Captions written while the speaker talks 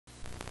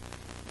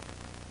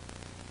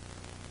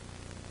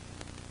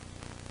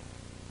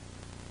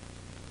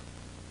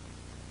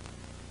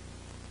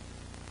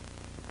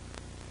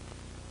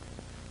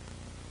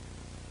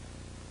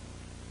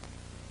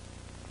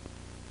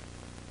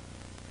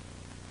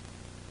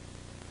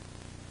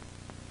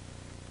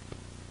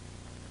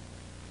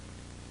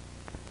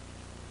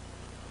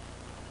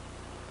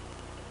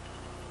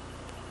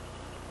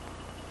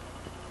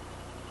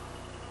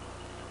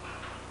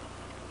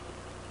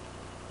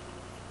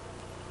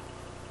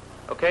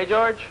Okay,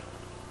 George?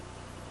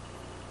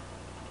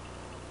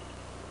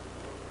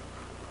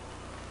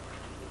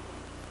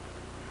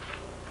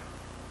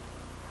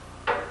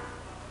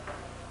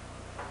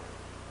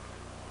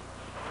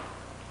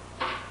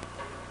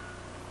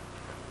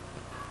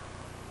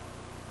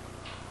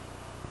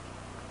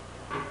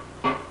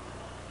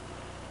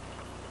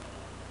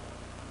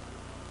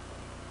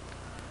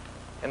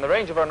 In the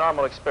range of our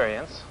normal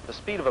experience, the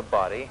speed of a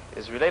body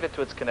is related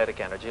to its kinetic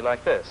energy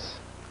like this.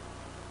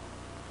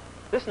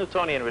 This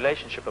Newtonian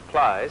relationship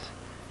applies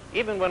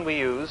even when we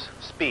use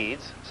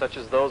speeds such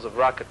as those of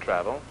rocket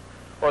travel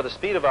or the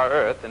speed of our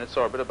Earth in its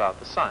orbit about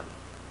the Sun.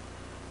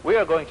 We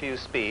are going to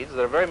use speeds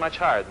that are very much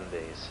higher than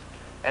these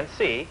and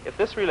see if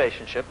this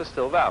relationship is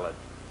still valid.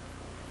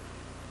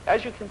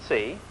 As you can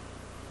see,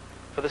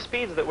 for the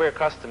speeds that we're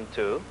accustomed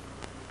to,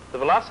 the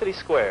velocity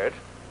squared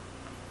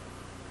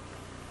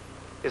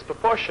is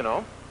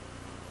proportional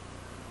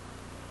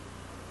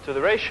to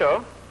the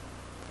ratio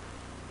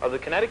of the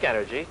kinetic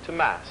energy to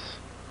mass.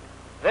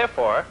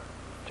 Therefore,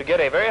 to get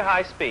a very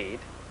high speed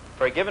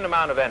for a given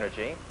amount of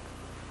energy,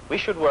 we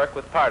should work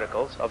with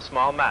particles of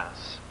small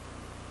mass.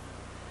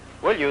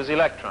 We'll use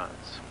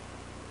electrons.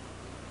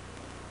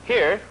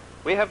 Here,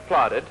 we have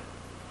plotted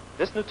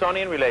this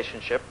Newtonian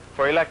relationship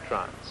for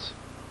electrons.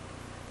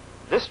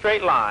 This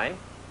straight line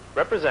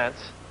represents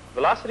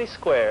velocity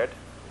squared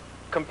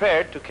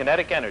compared to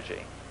kinetic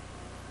energy.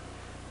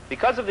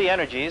 Because of the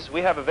energies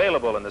we have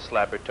available in this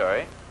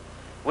laboratory,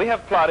 we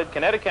have plotted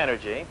kinetic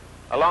energy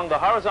along the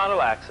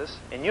horizontal axis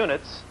in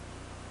units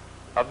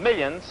of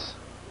millions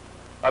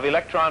of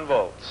electron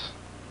volts.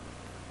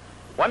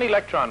 1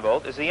 electron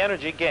volt is the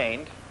energy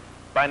gained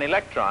by an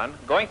electron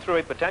going through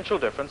a potential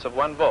difference of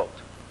 1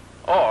 volt,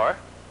 or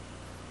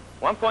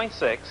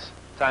 1.6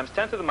 times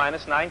 10 to the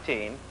minus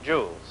 19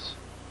 joules.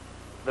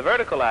 The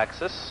vertical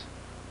axis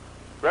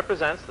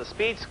represents the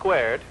speed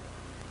squared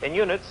in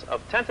units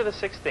of 10 to the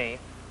 16th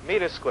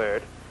meters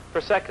squared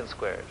per second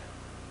squared.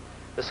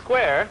 The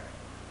square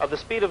of the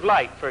speed of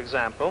light, for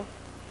example,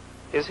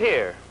 is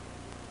here.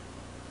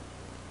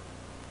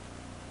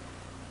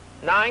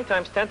 9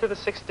 times 10 to the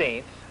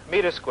 16th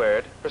meters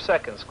squared per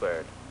second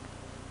squared.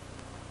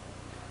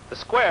 The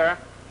square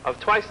of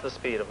twice the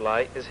speed of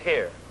light is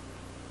here.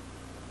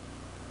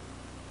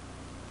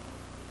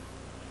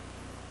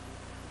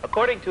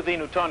 According to the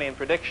Newtonian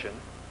prediction,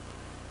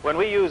 when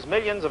we use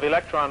millions of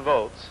electron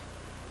volts,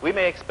 we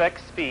may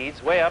expect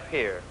speeds way up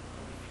here.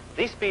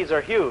 These speeds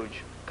are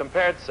huge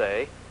compared,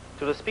 say,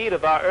 to the speed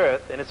of our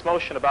Earth in its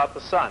motion about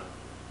the Sun,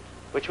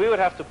 which we would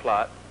have to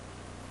plot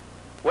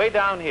way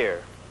down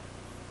here,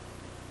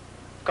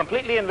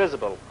 completely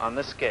invisible on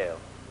this scale.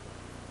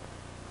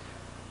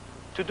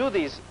 To do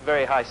these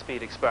very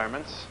high-speed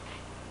experiments,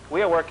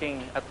 we are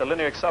working at the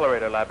Linear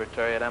Accelerator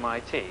Laboratory at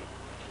MIT,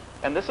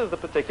 and this is the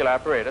particular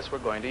apparatus we're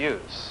going to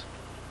use.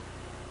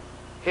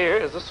 Here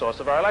is the source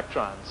of our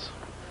electrons.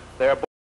 They are